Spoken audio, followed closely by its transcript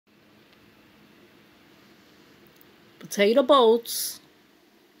potato boats,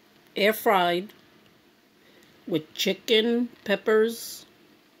 air fried, with chicken, peppers,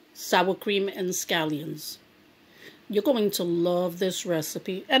 sour cream, and scallions. You're going to love this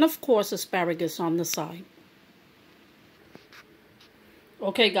recipe. And of course, asparagus on the side.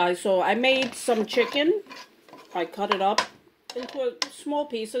 Okay, guys, so I made some chicken. I cut it up into small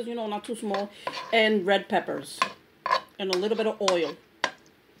pieces, you know, not too small. And red peppers. And a little bit of oil.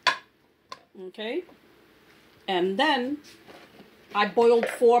 Okay? And then I boiled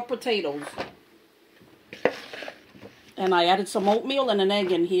 4 potatoes. And I added some oatmeal and an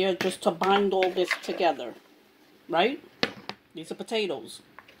egg in here just to bind all this together. Right? These are potatoes.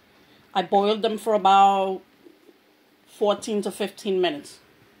 I boiled them for about 14 to 15 minutes.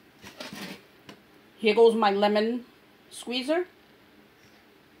 Here goes my lemon squeezer.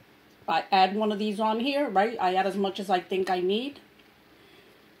 I add one of these on here, right? I add as much as I think I need.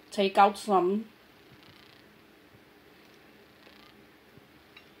 Take out some.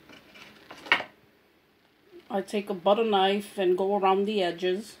 I take a butter knife and go around the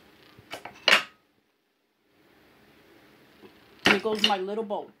edges. Here goes my little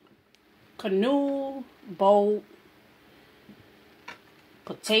boat. Canoe, boat,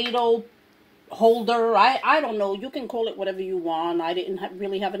 potato holder. I don't know. You can call it whatever you want. I didn't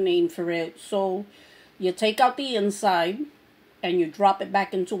really have a name for it. So you take out the inside and you drop it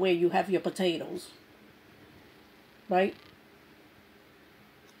back into where you have your potatoes. Right?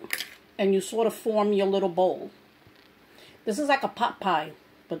 And you sort of form your little bowl. This is like a pot pie,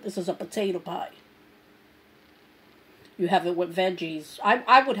 but this is a potato pie. You have it with veggies.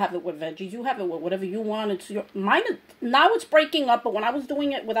 I would have it with veggies. You have it with whatever you want. It's your mine. Now it's breaking up, but when I was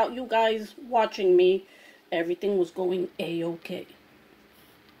doing it without you guys watching me, everything was going a-okay.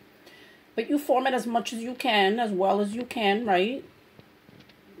 But you form it as much as you can, as well as you can, right?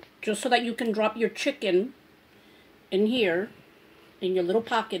 Just so that you can drop your chicken in here, in your little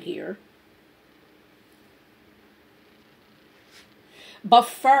pocket here. But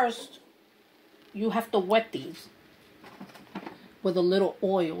first, you have to wet these with a little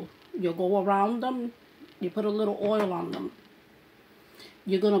oil. You go around them, you put a little oil on them.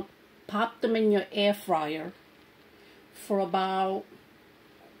 You're going to pop them in your air fryer for about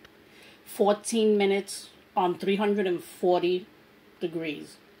 14 minutes on 340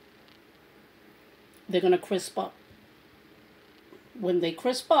 degrees. They're going to crisp up. When they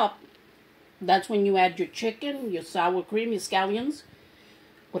crisp up, that's when you add your chicken, your sour cream, your scallions,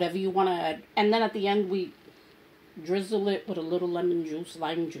 whatever you want to add. And then at the end, we drizzle it with a little lemon juice,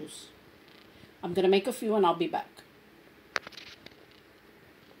 lime juice. I'm going to make a few and I'll be back.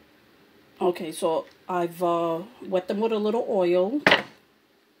 Okay, so I've wet them with a little oil.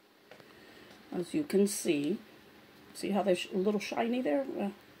 As you can see. See how they're a little shiny there?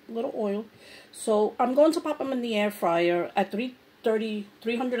 A little oil. So I'm going to pop them in the air fryer at 330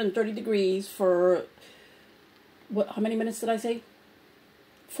 degrees for, what? How many minutes did I say?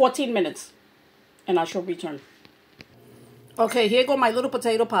 14 minutes. And I shall return. Okay, here go my little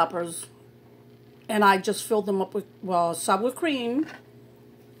potato poppers. And I just filled them up with, well, sour cream.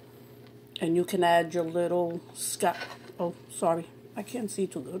 And you can add your little oh, sorry. I can't see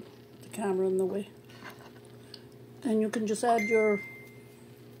too good. The camera in the way. And you can just add your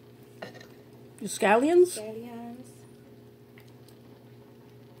scallions.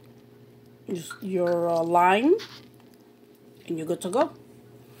 Just your lime. And you're good to go.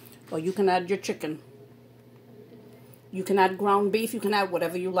 Or you can add your chicken. You can add ground beef. You can add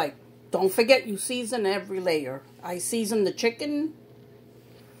whatever you like. Don't forget, you season every layer. I season the chicken.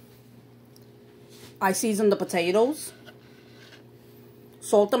 I season the potatoes.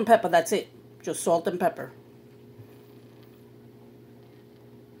 Salt and pepper, that's it. Just salt and pepper.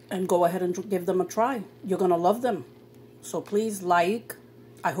 And go ahead and give them a try. You're going to love them. So please like.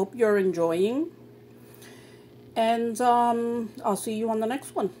 I hope you're enjoying. And I'll see you on the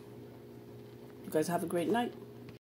next one. You guys have a great night.